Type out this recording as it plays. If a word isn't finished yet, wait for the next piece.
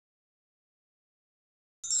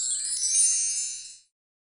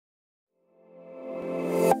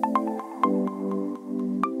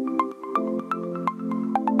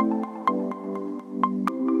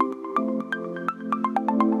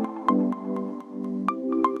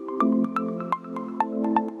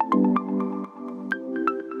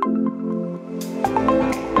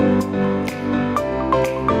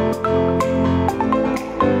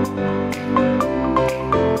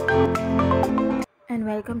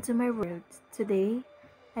Welcome to my world. Today,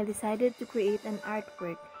 I decided to create an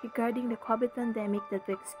artwork regarding the COVID pandemic that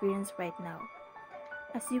we experience right now.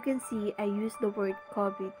 As you can see, I use the word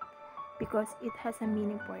COVID because it has a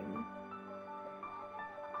meaning for me.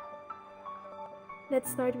 Let's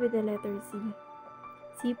start with the letter C.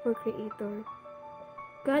 C for Creator.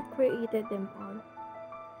 God created them all.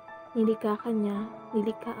 Nilikha ka niya,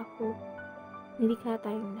 nilikha ako, nilikha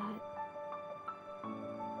tayong lahat.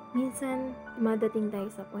 Minsan, dumadating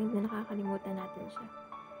tayo sa point na nakakalimutan natin siya.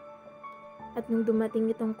 At nung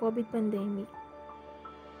dumating itong COVID pandemic,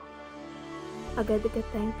 agad-agad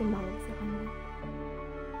tayong tumawag sa kanya.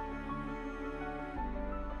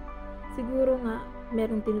 Siguro nga,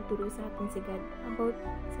 merong tinuturo sa atin si God about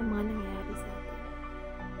sa mga nangyayari sa atin.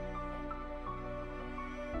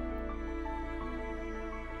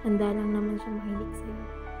 Handa lang naman siya makinig sa'yo.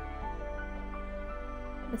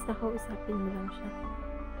 Basta kausapin mo lang siya.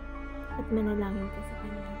 At manalangin ka sa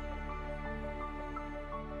kanya.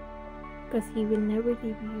 Because He will never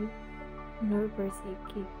leave you nor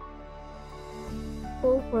forsake you.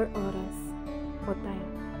 O for oras o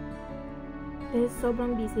time. Dahil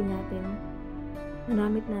sobrang busy natin,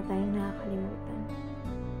 maramit na tayong nakakalimutan.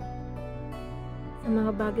 Sa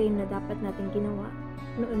mga bagay na dapat natin ginawa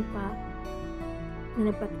noon pa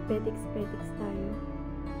na nagpatipetiks-petiks tayo.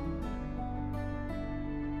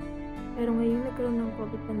 Pero ngayon nagkaroon ng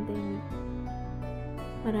COVID pandemic,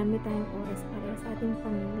 marami tayong oras para sa ating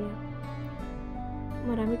pamilya.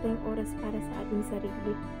 Marami tayong oras para sa ating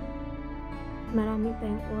sarili. Marami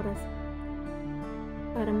tayong oras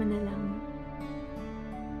para manalangin.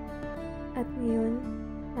 At ngayon,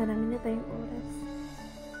 marami na tayong oras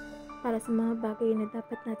para sa mga bagay na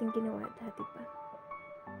dapat natin ginawa dati pa.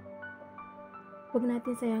 Huwag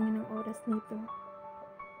natin sayangin ang oras nito.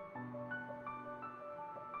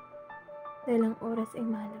 Dahil ang oras ay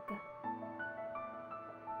mahalaga.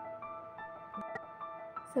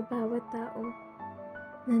 Sa bawat tao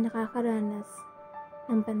na nakakaranas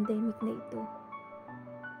ng pandemic na ito.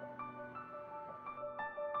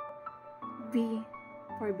 V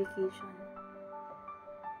for vacation.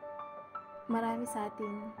 Marami sa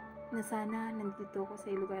atin na sana nandito ko sa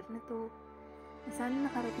lugar na to, na sana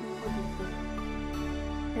nakarating ako dito.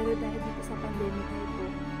 Pero dahil dito sa pandemic na ito,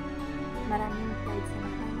 maraming flights na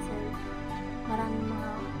na-cancel, maraming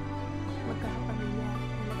mga magkakapamilya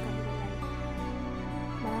na nagkahiwalay,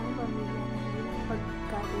 maraming pamilya na hindi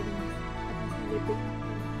nakapag-gathering at na-celebrate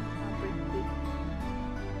ang birthday.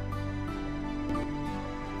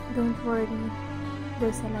 Don't worry,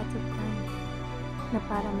 there's a lot of time na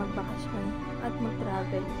para magbakasyon at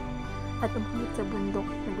mag-travel at umahit sa bundok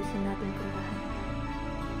na gusto natin puntahan.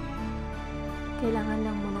 Kailangan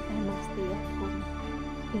lang muna tayo mag-stay at home.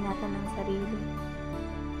 Ingatan ng sarili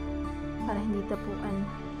para hindi tapuan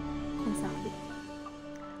ng sakit.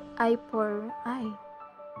 I for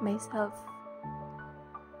myself.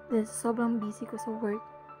 Dahil sobrang busy ko sa work,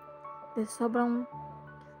 dahil sobrang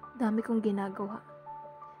dami kong ginagawa,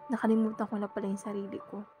 nakalimutan ko na pala yung sarili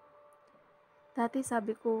ko. Dati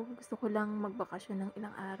sabi ko, gusto ko lang magbakasyon ng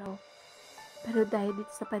ilang araw. Pero dahil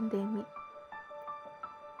dito sa pandemic,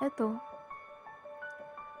 eto,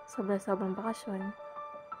 sobrang bakasyon.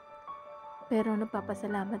 Pero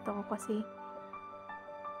nagpapasalamat ako kasi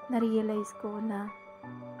na-realize ko na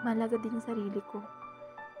mahalaga din yung sarili ko.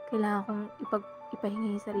 Kailangan kong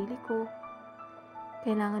ipahinga yung sarili ko.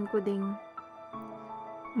 Kailangan ko ding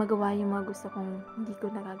magawa yung mga gusto kong hindi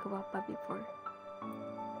ko nagagawa pa before.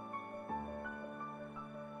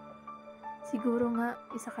 Siguro nga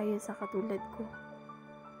isa kayo sa katulad ko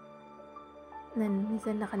na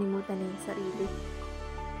minsan nakalimutan na yung sarili.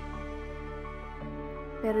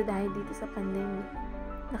 Pero dahil dito sa pandemic,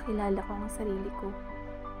 nakilala ko ang sarili ko.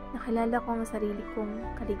 Nakilala ko ang sarili kong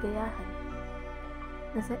kaligayahan.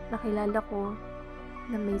 Nakilala ko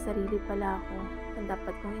na may sarili pala ako na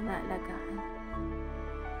dapat kong inaalagaan.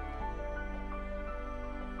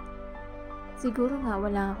 Siguro nga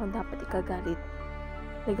wala akong dapat ikagalit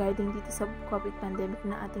regarding dito sa COVID pandemic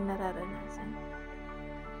na ating nararanasan.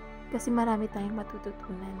 Kasi marami tayong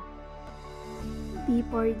matututunan. D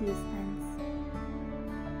for distance.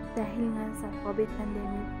 Dahil nga sa COVID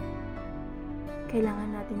pandemic,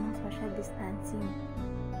 kailangan natin ng social distancing.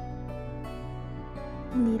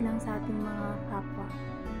 Hindi lang sa ating mga kapwa,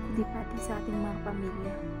 kundi pati sa ating mga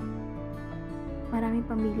pamilya. Maraming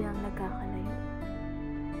pamilya ang nagkakalayo.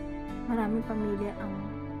 Maraming pamilya ang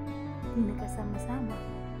hindi nagkasama-sama.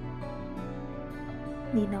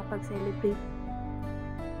 Hindi nakapag-celebrate.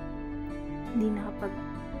 Hindi nakapag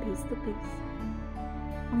face-to-face.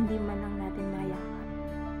 Hindi man lang natin mayakap.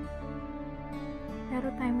 Pero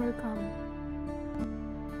time will come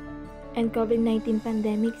And COVID-19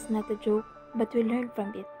 pandemic is not a joke, but we learned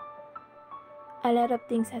from it. A lot of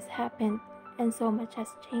things has happened and so much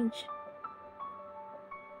has changed.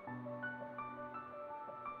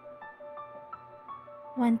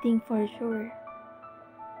 One thing for sure,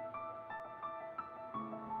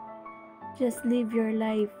 just live your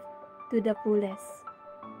life to the fullest.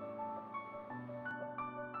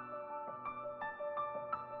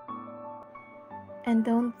 And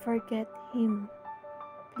don't forget him,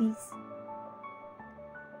 please.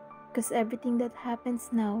 Because everything that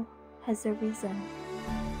happens now has a reason.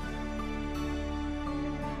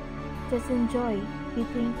 Just enjoy, be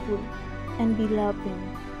thankful, and be loving.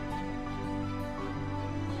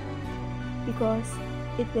 Because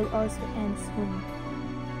it will also end soon,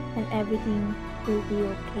 and everything will be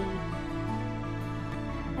okay.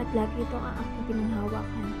 At lagi ito ang aking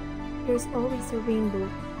pinanghawakan. There's always a rainbow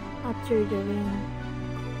after the rain.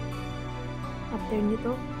 After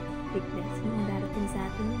nito, big blessing ang darating sa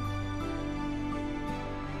atin.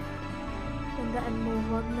 Tandaan mo,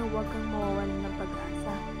 huwag kang mawawalan ng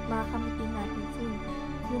pag-asa. Makakamit din natin soon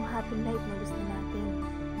yung happy life na gusto natin.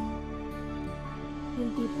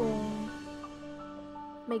 Yung tipong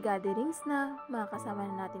may gatherings na, makakasama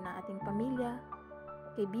na natin ang ating pamilya,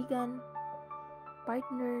 kaibigan,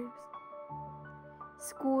 partners,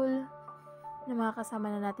 school, na makakasama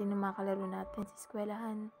na natin ng mga kalaro natin sa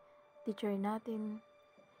eskwelahan, teacher natin.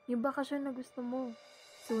 Yung bakasyon na gusto mo,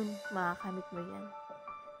 soon makakamit mo yan.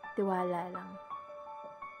 Tiwala lang.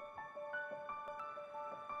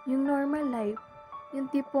 Yung normal life, yung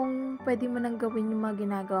tipong pwede mo nang gawin yung mga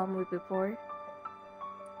ginagawa mo before.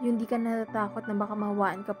 Yung di ka natatakot na baka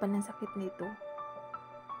mahawaan ka pa ng sakit nito.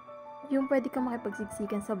 Yung pwede ka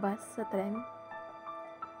makipagsiksikan sa bus, sa tren,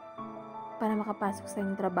 para makapasok sa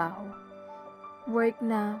iyong trabaho. Work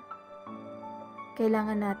na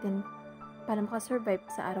kailangan natin para makasurvive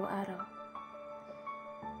sa araw-araw.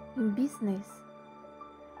 Yung business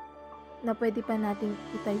na pwede pa nating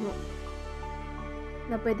itayo,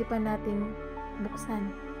 na pwede pa nating buksan.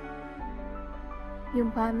 Yung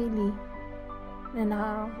family na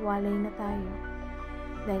nakawalay na tayo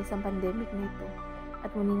dahil sa pandemic na ito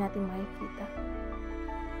at muli natin makikita.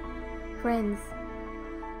 Friends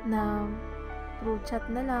na through chat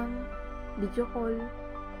na lang, video call,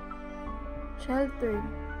 shelter,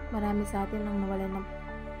 marami sa atin ang nawalan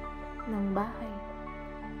ng bahay.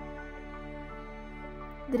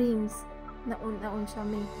 Dreams na un-aun siya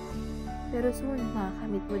may, pero soon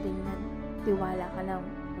makakamit mo din yan. Tiwala ka lang,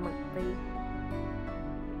 mag-pray.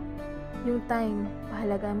 Yung time,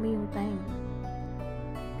 pahalaga mo yung time.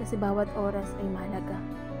 Kasi bawat oras ay mahalaga.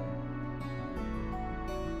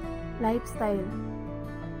 Lifestyle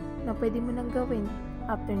na pwede mo nang gawin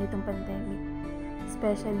after nitong pandemic.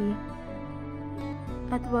 Especially,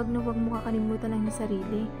 at wag mo kakalimutan ng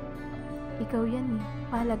sarili. Ikaw yan eh,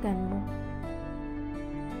 pahalagan mo.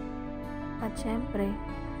 At syempre,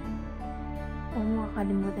 huwag mo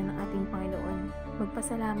kakalimutan ng ating Panginoon.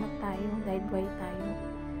 Magpasalamat tayo dahil buhay tayo.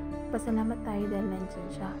 Pasalamat tayo dahil nandiyan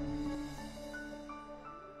siya.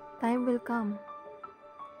 Time will come.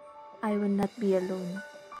 I will not be alone.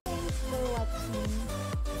 Thanks for watching.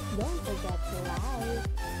 Don't forget to like,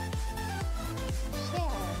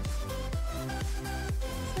 share,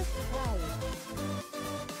 subscribe,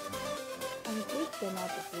 and click the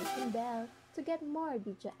notification bell to get more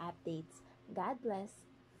video updates. God bless.